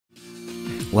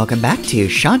Welcome back to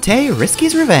Shantae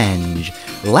Risky's Revenge.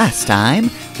 Last time,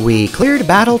 we cleared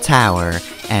Battle Tower,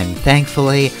 and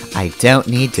thankfully, I don't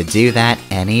need to do that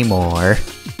anymore.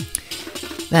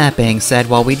 That being said,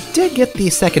 while we did get the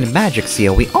second magic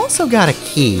seal, we also got a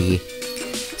key.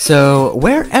 So,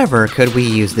 wherever could we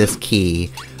use this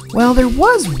key? Well, there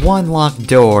was one locked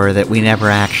door that we never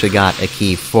actually got a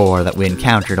key for that we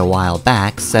encountered a while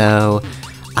back, so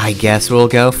I guess we'll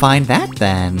go find that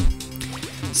then.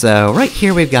 So, right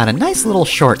here we've got a nice little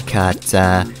shortcut.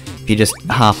 If you just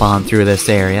hop on through this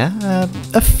area,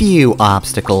 a few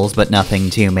obstacles, but nothing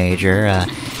too major.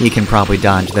 You can probably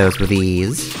dodge those with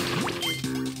ease.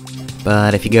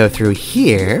 But if you go through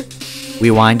here,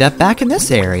 we wind up back in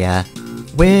this area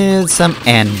with some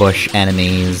ambush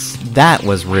enemies. That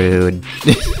was rude.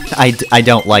 I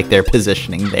don't like their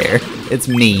positioning there. It's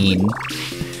mean.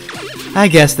 I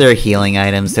guess they're healing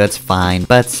items, so it's fine,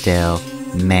 but still,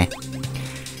 meh.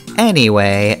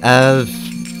 Anyway,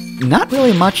 not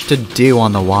really much to do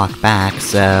on the walk back,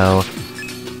 so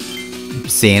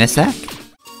see you in a sec.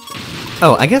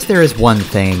 Oh, I guess there is one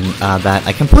thing that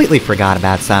I completely forgot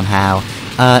about somehow.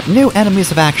 New enemies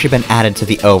have actually been added to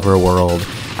the overworld.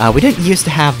 We didn't used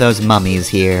to have those mummies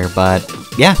here, but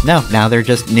yeah, no, now they're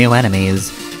just new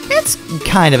enemies. It's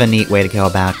kind of a neat way to go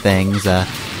about things.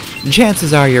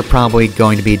 Chances are you're probably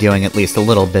going to be doing at least a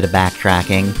little bit of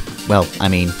backtracking. Well, I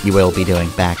mean, you will be doing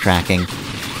backtracking.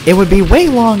 It would be way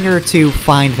longer to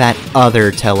find that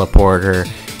other teleporter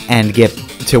and get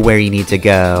to where you need to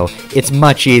go. It's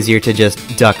much easier to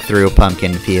just duck through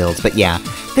pumpkin fields, but yeah,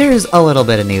 there's a little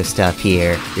bit of new stuff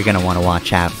here you're gonna want to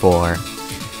watch out for.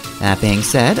 That being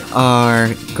said, our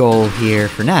goal here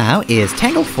for now is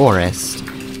Tangled Forest.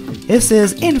 This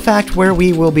is, in fact, where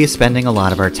we will be spending a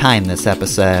lot of our time this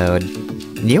episode.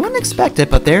 You wouldn't expect it,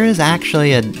 but there is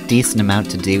actually a decent amount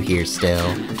to do here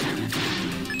still.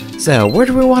 So, where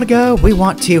do we want to go? We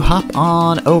want to hop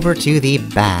on over to the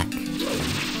back.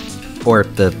 Or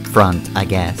the front, I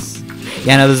guess.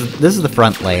 Yeah, no, this is the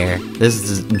front layer. This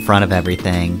is in front of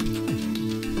everything.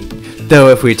 Though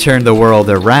if we turn the world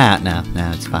around... No,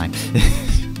 it's fine.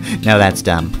 No, that's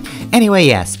dumb. Anyway,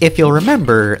 yes, if you'll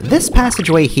remember, this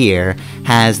passageway here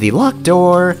has the locked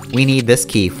door we need this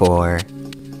key for.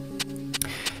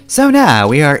 So now,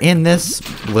 we are in this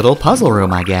little puzzle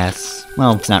room, I guess.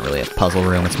 Well, it's not really a puzzle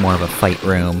room, it's more of a fight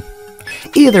room.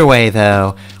 Either way,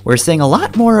 though, we're seeing a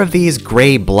lot more of these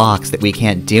gray blocks that we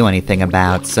can't do anything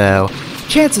about, so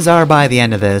chances are by the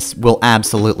end of this, we'll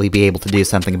absolutely be able to do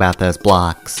something about those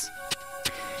blocks.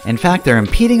 In fact, they're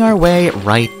impeding our way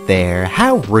right there.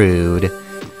 How rude.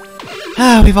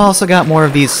 We've also got more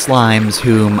of these slimes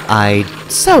whom I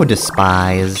so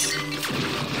despise.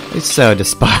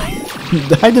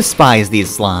 I despise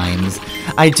these slimes.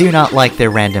 I do not like their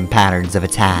random patterns of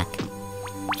attack.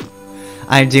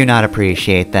 I do not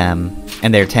appreciate them,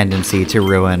 and their tendency to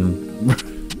ruin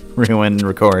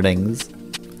recordings.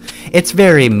 It's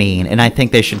very mean, and I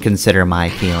think they should consider my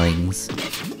feelings.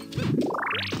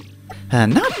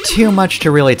 Not too much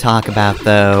to really talk about,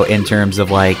 though, in terms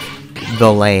of, like,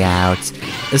 the layout.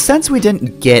 Since we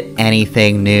didn't get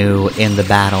anything new in the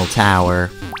Battle Tower,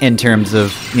 in terms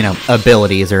of, you know,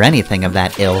 abilities or anything of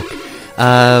that ilk,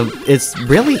 it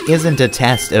really isn't a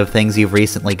test of things you've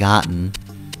recently gotten.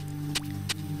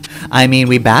 I mean,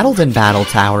 we battled in Battle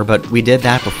Tower, but we did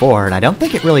that before, and I don't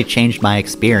think it really changed my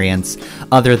experience,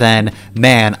 other than,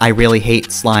 man, I really hate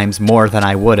slimes more than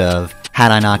I would've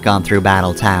had I not gone through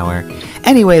Battle Tower.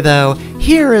 Anyway, though,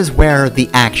 here is where the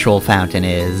actual fountain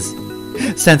is.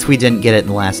 Since we didn't get it in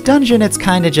the last dungeon, it's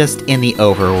kinda just in the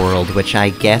overworld, which I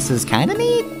guess is kinda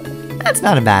neat. That's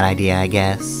not a bad idea, I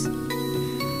guess.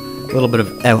 A little bit of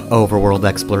overworld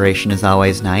exploration is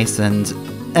always nice, and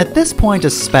at this point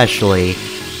especially,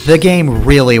 the game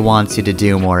really wants you to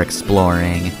do more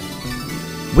exploring.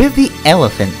 With the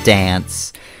elephant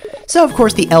dance. So of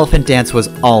course the elephant dance was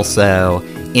also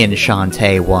in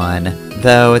Shantae 1,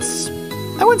 though it's,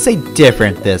 I wouldn't say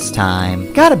different this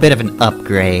time. Got a bit of an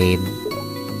upgrade.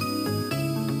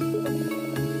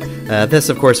 This,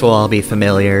 of course, will all be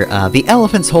familiar. The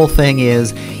elephant's whole thing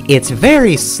is, it's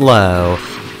very slow,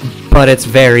 but it's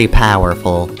very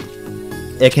powerful.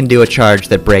 It can do a charge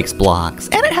that breaks blocks,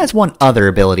 and it has one other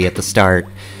ability at the start.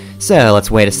 So, let's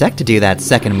wait a sec to do that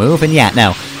second move, and yeah,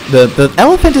 no, the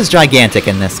elephant is gigantic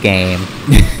in this game.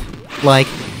 Like,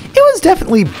 it was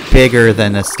definitely bigger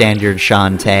than a standard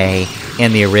Shantae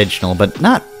in the original, but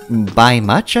not by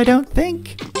much, I don't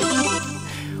think.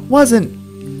 Wasn't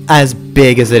as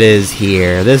big as it is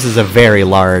here. This is a very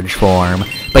large form.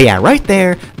 But yeah, right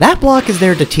there, that block is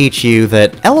there to teach you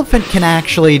that Elephant can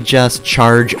actually just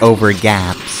charge over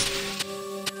gaps.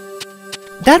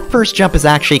 that first jump is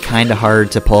actually kind of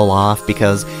hard to pull off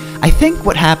because I think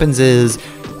what happens is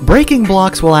breaking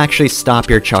blocks will actually stop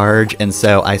your charge, and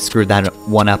so I screwed that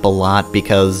one up a lot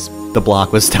because the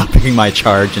block was stopping my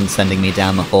charge and sending me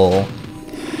down the hole.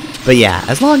 But yeah,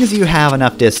 as long as you have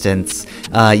enough distance,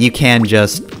 you can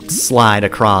just slide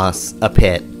across a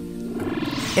pit.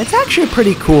 It's actually a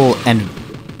pretty cool and,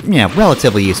 you know,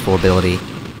 relatively useful ability.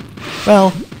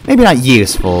 Well, maybe not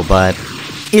useful, but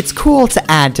it's cool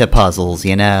to add to puzzles,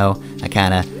 you know? A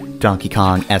kinda Donkey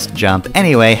Kong-esque jump.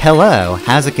 Anyway, hello,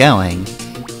 how's it going?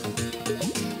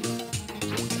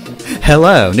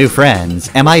 Hello, new friends.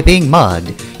 Am I being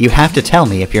mugged? You have to tell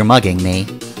me if you're mugging me.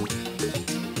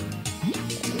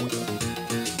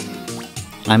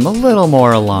 I'm a little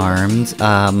more alarmed.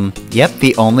 Yep,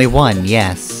 the only one,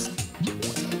 yes.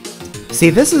 See,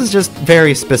 this is just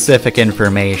very specific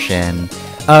information.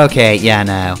 Okay, yeah,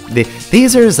 no.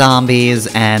 These are zombies,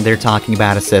 and they're talking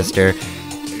about a sister.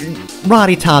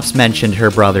 Roddy Tops mentioned her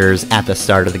brothers at the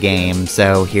start of the game,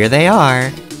 so here they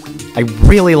are. I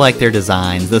really like their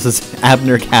designs. This is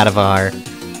Abner Kadavar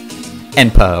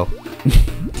and Poe.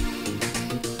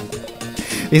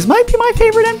 These might be my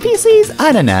favorite NPCs?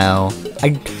 I don't know.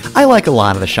 I like a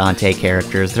lot of the Shantae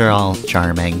characters. They're all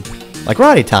charming. Like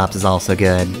Roddy Tops is also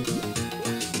good.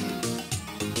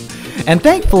 And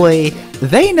thankfully,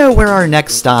 they know where our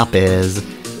next stop is.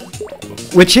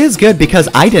 Which is good because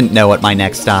I didn't know what my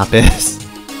next stop is.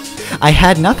 I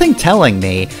had nothing telling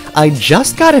me. I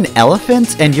just got an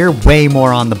elephant and you're way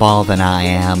more on the ball than I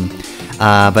am.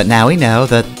 But now we know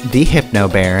that the Hypno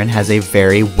Baron has a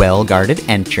very well-guarded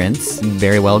entrance,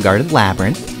 very well-guarded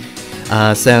labyrinth.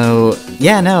 So,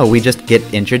 yeah, no, we just get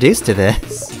introduced to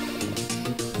this.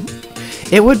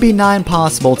 It would be nigh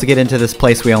impossible to get into this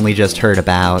place we only just heard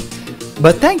about.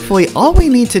 But thankfully, all we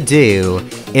need to do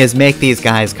is make these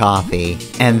guys coffee,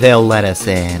 and they'll let us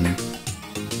in.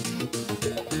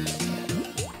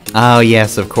 Oh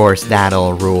yes, of course,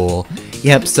 that'll rule.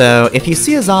 Yep, so if you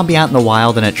see a zombie out in the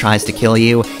wild and it tries to kill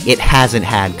you, it hasn't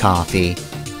had coffee.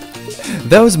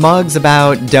 Those mugs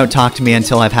about "don't talk to me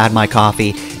until I've had my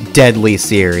coffee," deadly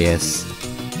serious.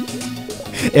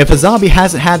 If a zombie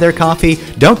hasn't had their coffee,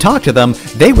 don't talk to them,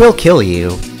 they will kill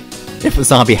you. If a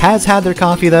zombie has had their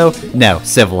coffee though, no,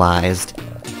 civilized.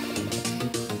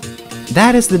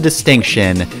 That is the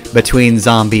distinction between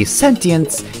zombie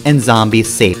sentience and zombie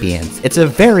sapience. It's a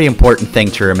very important thing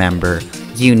to remember.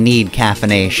 You need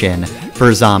caffeination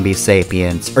for zombie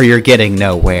sapience, or you're getting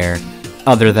nowhere,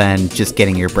 other than just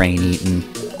getting your brain eaten.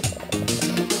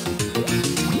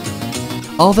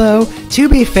 Although, to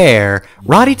be fair,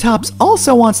 Roddy Tops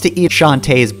also wants to eat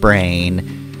Shantae's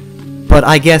brain, but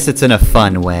I guess it's in a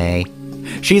fun way.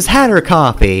 She's had her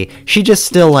coffee, she just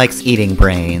still likes eating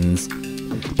brains.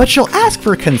 But she'll ask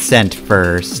for consent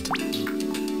first.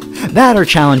 That or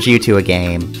challenge you to a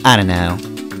game. I don't know.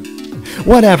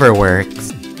 Whatever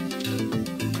works.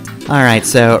 Alright,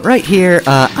 so right here,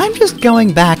 I'm just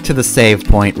going back to the save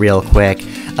point real quick.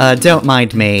 Don't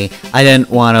mind me. I didn't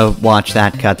want to watch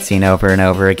that cutscene over and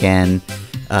over again.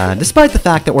 Despite the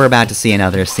fact that we're about to see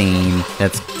another scene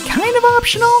that's kind of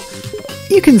optional.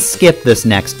 You can skip this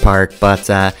next part, but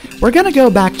we're gonna go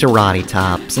back to Roddy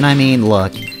Tops. And I mean,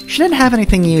 look, she didn't have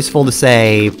anything useful to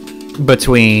say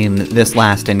between this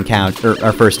last encounter, or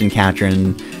our first encounter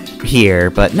and here,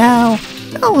 but now,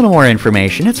 a little more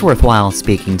information. It's worthwhile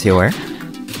speaking to her.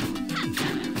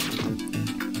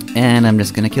 And I'm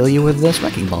just gonna kill you with this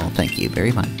wrecking ball, thank you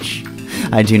very much.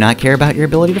 I do not care about your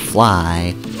ability to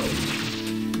fly.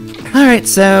 Alright,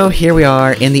 so here we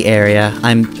are in the area.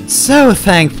 I'm so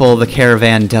thankful the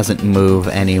caravan doesn't move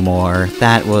anymore.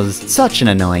 That was such an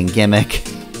annoying gimmick.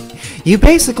 You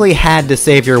basically had to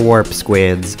save your warp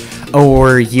squids,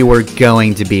 or you were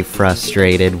going to be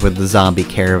frustrated with the zombie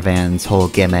caravan's whole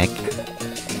gimmick.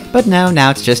 But no, now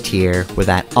it's just here, with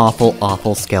that awful,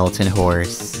 awful skeleton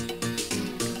horse.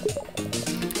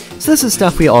 So this is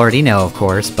stuff we already know, of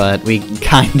course, but we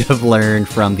kind of learned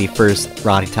from the first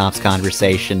Roddy Tops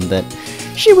conversation that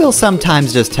she will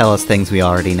sometimes just tell us things we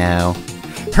already know.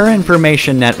 Her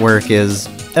information network is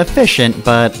efficient,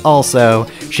 but also,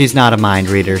 she's not a mind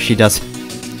reader. She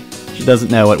doesn't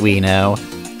know what we know.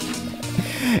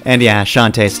 And yeah,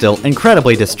 Shantae's still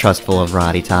incredibly distrustful of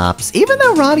Roddy Tops, even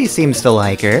though Roddy seems to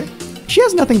like her. She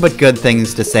has nothing but good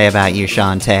things to say about you,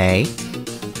 Shantae.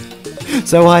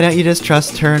 So why don't you just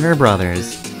trust her and her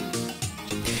brothers?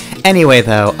 Anyway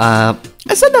though,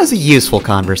 I said that was a useful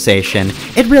conversation.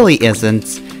 It really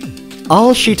isn't.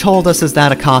 All she told us is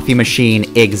that a coffee machine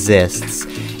exists,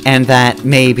 and that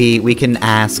maybe we can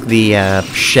ask the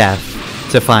chef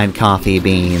to find coffee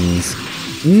beans.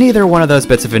 Neither one of those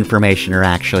bits of information are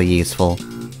actually useful.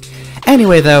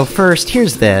 Anyway though, first,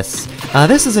 here's this.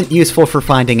 This isn't useful for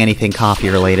finding anything coffee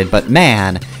related, but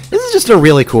man, this is just a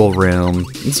really cool room.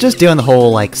 It's just doing the whole,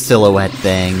 like, silhouette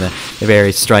thing, the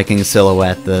very striking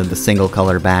silhouette, the single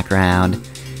color background.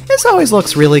 This always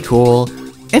looks really cool.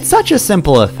 It's such a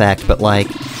simple effect, but, like,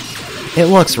 it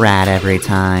looks rad every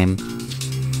time.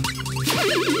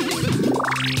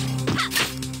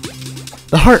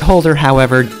 The heart holder,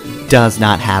 however, does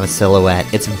not have a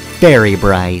silhouette. It's very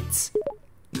bright.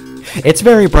 It's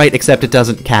very bright, except it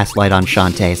doesn't cast light on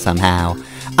Shantae somehow.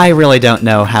 I really don't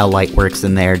know how light works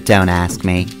in there, don't ask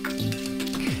me.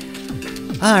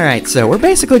 Alright, so we're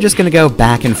basically just gonna go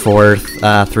back and forth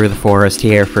through the forest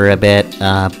here for a bit.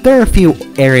 There are a few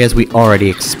areas we already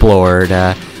explored.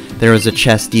 There was a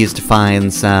chest used to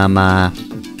find some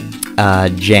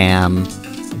jam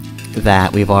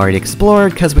that we've already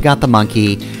explored, because we got the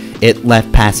monkey. It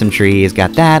left past some trees,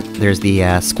 got that. There's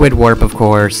the squid warp, of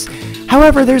course.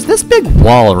 However, there's this big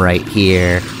wall right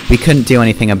here we couldn't do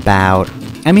anything about.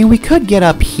 I mean, we could get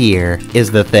up here, is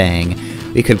the thing.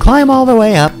 We could climb all the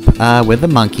way up with the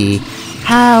monkey.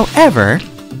 However,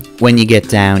 when you get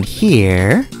down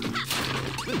here,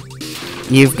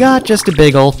 you've got just a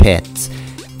big old pit.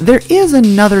 There is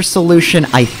another solution,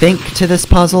 I think, to this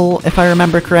puzzle, if I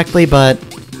remember correctly, but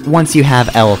once you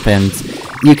have elephants,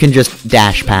 you can just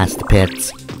dash past the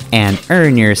pits and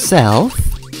earn yourself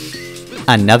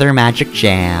another magic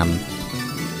jam.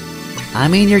 I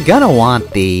mean, you're gonna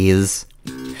want these.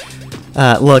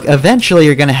 Look, eventually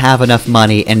you're gonna have enough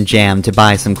money and jam to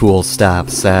buy some cool stuff,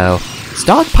 so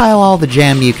stockpile all the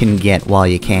jam you can get while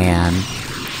you can.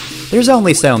 There's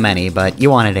only so many, but you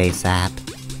want it ASAP.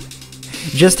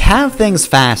 Just have things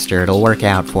faster, it'll work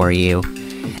out for you.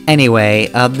 Anyway,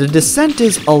 the descent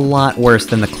is a lot worse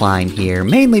than the climb here,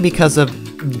 mainly because of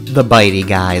the bitey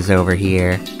guys over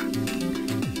here.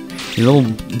 These little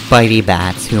bitey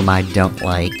bats whom I don't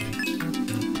like.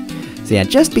 So yeah,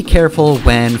 just be careful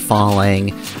when falling.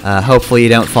 Hopefully you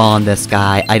don't fall on this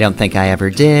guy. I don't think I ever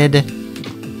did.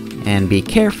 And be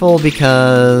careful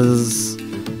because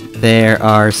there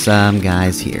are some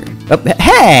guys here. Oh,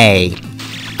 hey!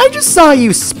 I just saw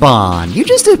you spawn. You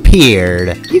just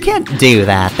appeared. You can't do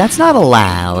that. That's not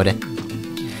allowed.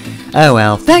 Oh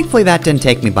well, thankfully that didn't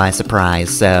take me by surprise,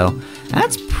 so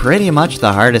that's pretty much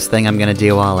the hardest thing I'm gonna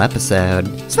do all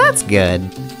episode. So that's good.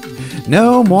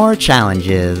 No more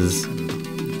challenges.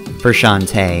 For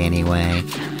Shantae, anyway.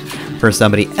 For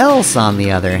somebody else, on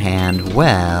the other hand,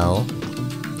 well,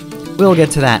 we'll get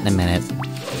to that in a minute.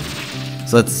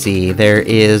 So let's see, there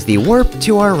is the warp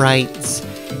to our right,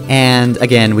 and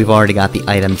again, we've already got the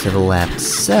item to the left,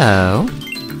 so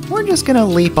we're just gonna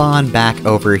leap on back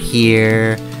over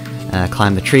here,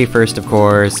 climb the tree first, of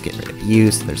course, get rid of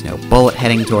you so there's no bullet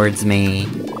heading towards me,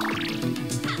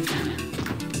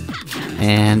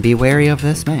 and be wary of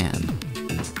this man.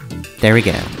 There we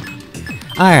go.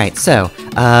 Alright, so,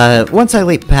 once I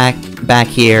leap back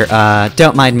here,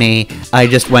 don't mind me, I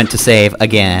just went to save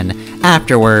again.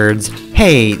 Afterwards,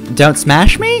 hey, don't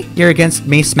smash me? You're against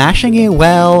me smashing you?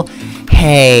 Well,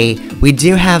 hey, we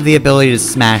do have the ability to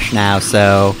smash now,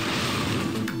 so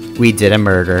we did a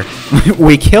murder.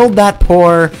 We killed that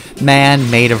poor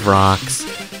man made of rocks,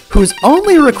 whose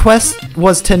only request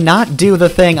was to not do the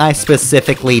thing I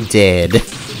specifically did.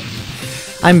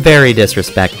 I'm very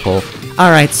disrespectful.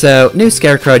 Alright, so, new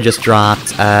scarecrow just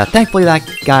dropped. Thankfully that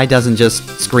guy doesn't just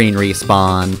screen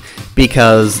respawn,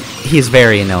 because he's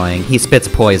very annoying. He spits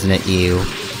poison at you.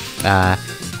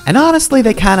 And honestly,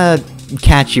 they kinda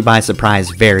catch you by surprise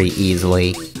very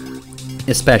easily.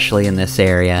 Especially in this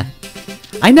area.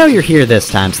 I know you're here this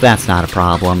time, so that's not a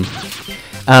problem.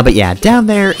 But yeah, down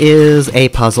there is a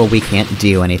puzzle we can't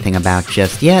do anything about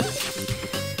just yet.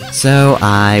 So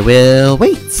I will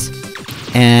wait.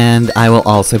 And I will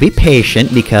also be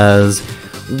patient, because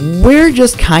we're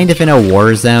just kind of in a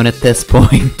war zone at this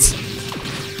point.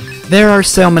 There are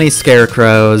so many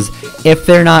scarecrows. If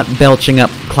they're not belching up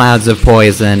clouds of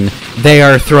poison, they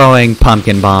are throwing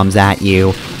pumpkin bombs at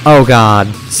you. Oh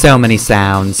god, so many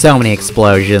sounds, so many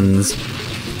explosions.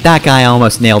 That guy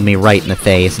almost nailed me right in the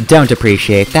face, don't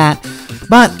appreciate that.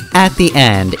 But at the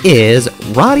end is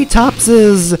Roddy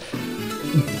Tops's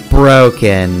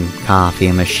broken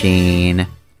coffee machine.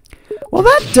 Well,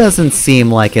 that doesn't seem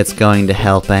like it's going to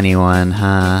help anyone,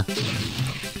 huh?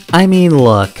 I mean,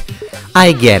 look,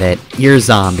 I get it, you're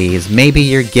zombies. Maybe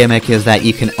your gimmick is that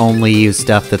you can only use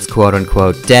stuff that's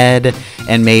quote-unquote dead,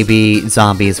 and maybe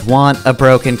zombies want a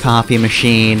broken coffee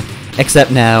machine.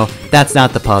 Except no, that's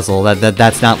not the puzzle.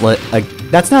 That's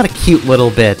not a cute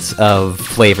little bit of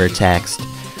flavor text,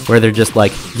 where they're just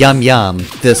like, yum yum,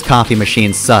 this coffee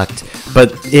machine sucked.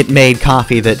 but it made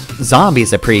coffee that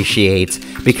zombies appreciate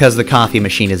because the coffee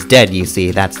machine is dead, you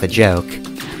see. That's the joke.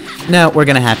 No, we're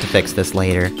gonna have to fix this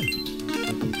later.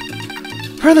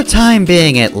 For the time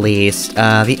being, at least,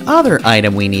 the other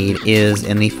item we need is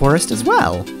in the forest as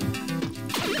well.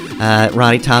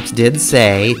 Roddy Tops did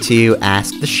say to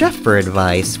ask the chef for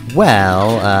advice.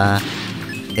 Well,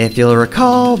 if you'll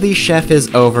recall, the chef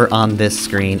is over on this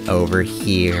screen over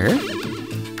here.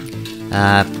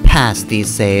 Past these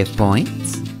save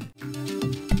points.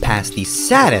 Past the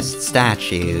saddest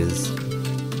statues.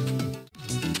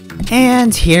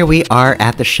 And here we are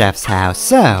at the chef's house.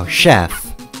 So, chef,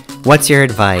 what's your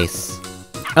advice?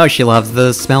 Oh, she loves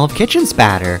the smell of kitchen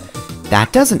spatter.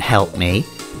 That doesn't help me.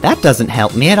 That doesn't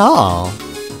help me at all.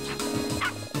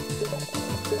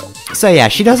 So yeah,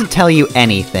 she doesn't tell you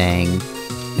anything.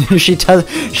 She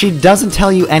doesn't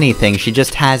tell you anything, she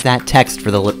just has that text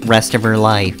for the rest of her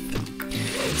life.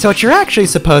 So what you're actually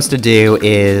supposed to do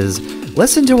is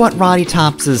listen to what Roddy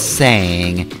Tops is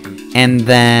saying, and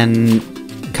then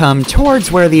come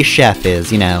towards where the chef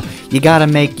is, you know. You gotta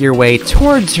make your way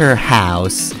towards her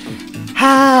house.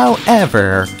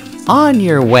 However, on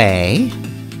your way...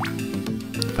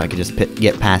 If I could just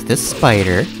get past this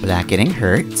spider without getting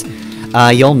hurt,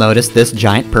 you'll notice this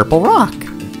giant purple rock.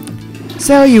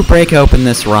 So you break open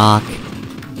this rock,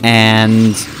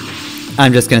 and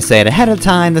I'm just gonna say it ahead of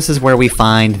time, this is where we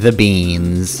find the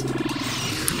beans.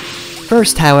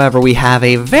 First, however, we have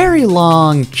a very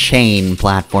long chain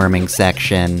platforming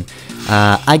section.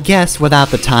 I guess without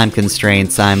the time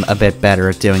constraints, I'm a bit better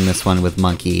at doing this one with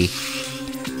Monkey.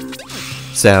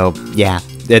 So, yeah,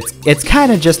 it's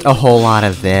kind of just a whole lot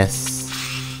of this.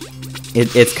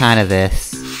 It's kind of this.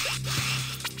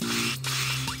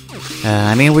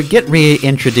 I mean, we get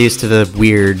reintroduced to the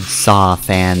weird saw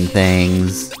fan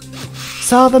things.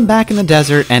 Saw them back in the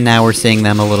desert, and now we're seeing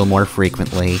them a little more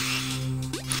frequently.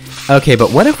 Okay,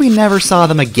 but what if we never saw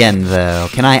them again, though?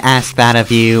 Can I ask that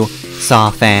of you,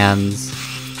 Saw fans?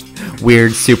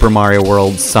 Weird Super Mario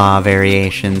World Saw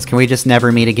variations. Can we just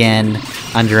never meet again,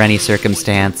 under any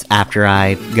circumstance, after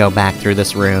I go back through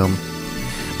this room?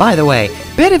 By the way,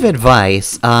 bit of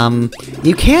advice,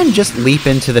 you can just leap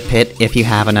into the pit if you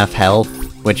have enough health,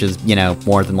 which is, you know,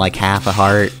 more than like half a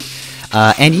heart.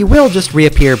 And you will just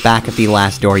reappear back at the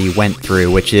last door you went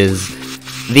through, which is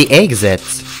the exit.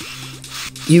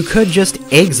 You could just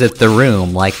exit the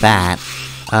room like that,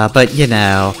 but you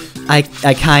know, I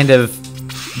kind of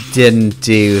didn't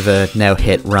do the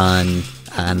no-hit run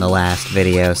in the last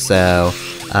video, so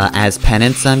as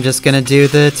penance I'm just gonna do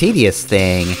the tedious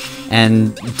thing,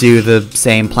 and do the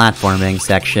same platforming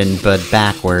section, but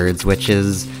backwards, which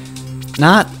is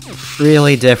not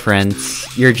really different.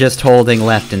 You're just holding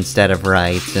left instead of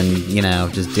right, and, you know,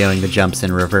 just doing the jumps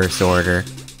in reverse order.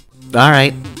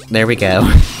 Alright, there we go.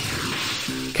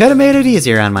 Could've made it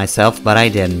easier on myself, but I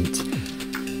didn't.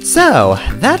 So,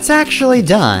 that's actually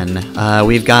done.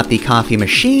 We've got the coffee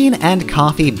machine and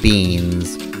coffee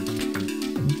beans.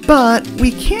 But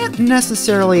we can't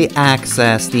necessarily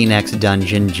access the next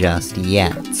dungeon just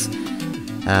yet.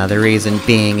 The reason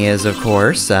being is, of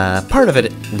course, part of it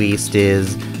at least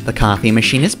is the coffee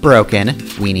machine is broken,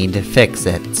 we need to fix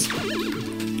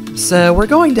it. So we're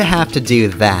going to have to do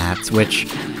that, which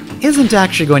isn't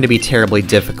actually going to be terribly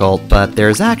difficult, but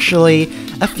there's actually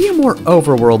a few more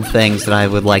overworld things that I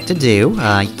would like to do.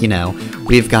 You know,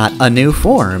 we've got a new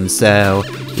form, so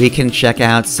we can check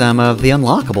out some of the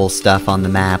unlockable stuff on the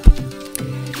map.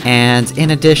 And in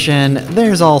addition,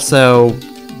 there's also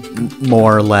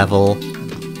more level.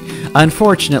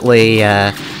 Unfortunately,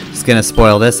 just gonna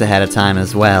spoil this ahead of time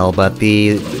as well, but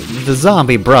the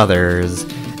zombie brothers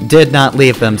did not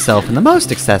leave themselves in the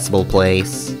most accessible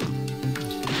place.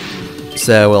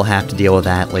 So we'll have to deal with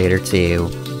that later too.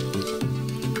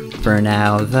 For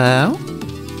now, though,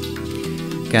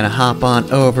 gonna hop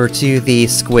on over to the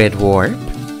Squid Warp.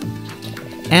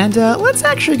 And let's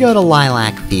actually go to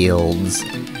Lilac Fields.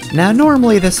 Now,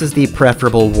 normally this is the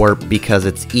preferable warp because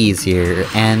it's easier,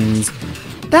 and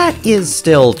that is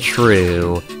still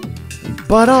true.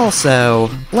 But also,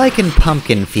 like in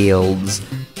Pumpkin Fields,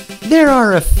 there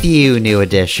are a few new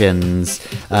additions,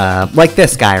 like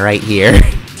this guy right here.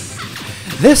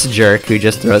 This jerk who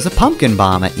just throws a pumpkin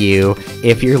bomb at you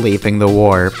if you're leaving the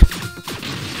warp.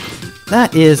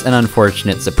 That is an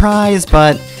unfortunate surprise,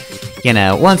 but, you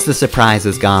know, once the surprise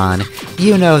is gone,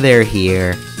 you know they're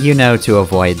here, you know to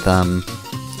avoid them.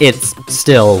 It's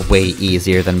still way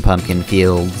easier than Pumpkin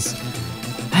Fields.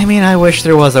 I mean, I wish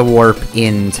there was a warp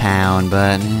in town,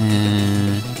 but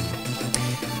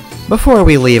Before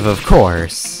we leave, of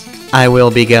course, I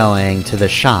will be going to the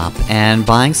shop and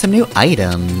buying some new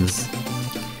items.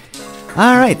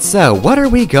 Alright, so what are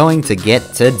we going to get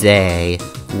today?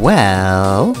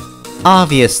 Well,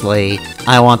 obviously,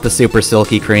 I want the Super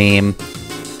Silky Cream.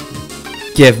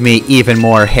 Give me even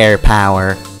more hair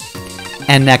power.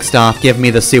 And next off, give me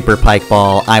the Super Pike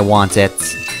Ball, I want it.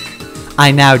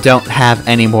 I now don't have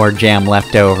any more jam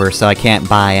left over, so I can't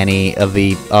buy any of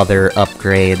the other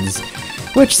upgrades.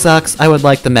 Which sucks, I would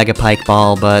like the Mega Pike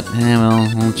Ball, but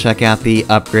we'll check out the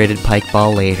upgraded Pike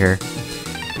Ball later.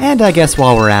 And I guess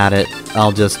while we're at it,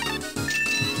 I'll just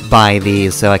buy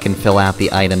these so I can fill out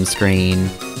the item screen.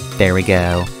 There we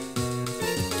go.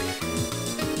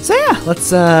 So yeah,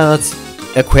 let's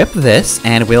equip this,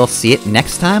 and we'll see it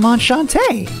next time on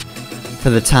Shantae. For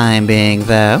the time being,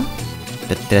 though,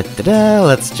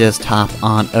 let's just hop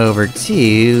on over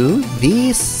to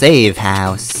the save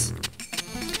house.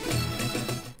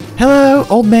 Hello,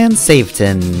 old man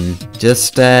Saveton.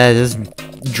 Just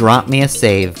drop me a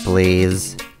save,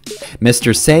 please.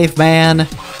 Mr. Save Man,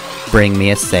 bring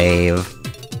me a save.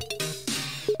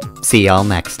 See y'all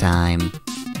next time.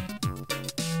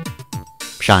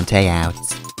 Shantae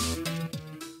out.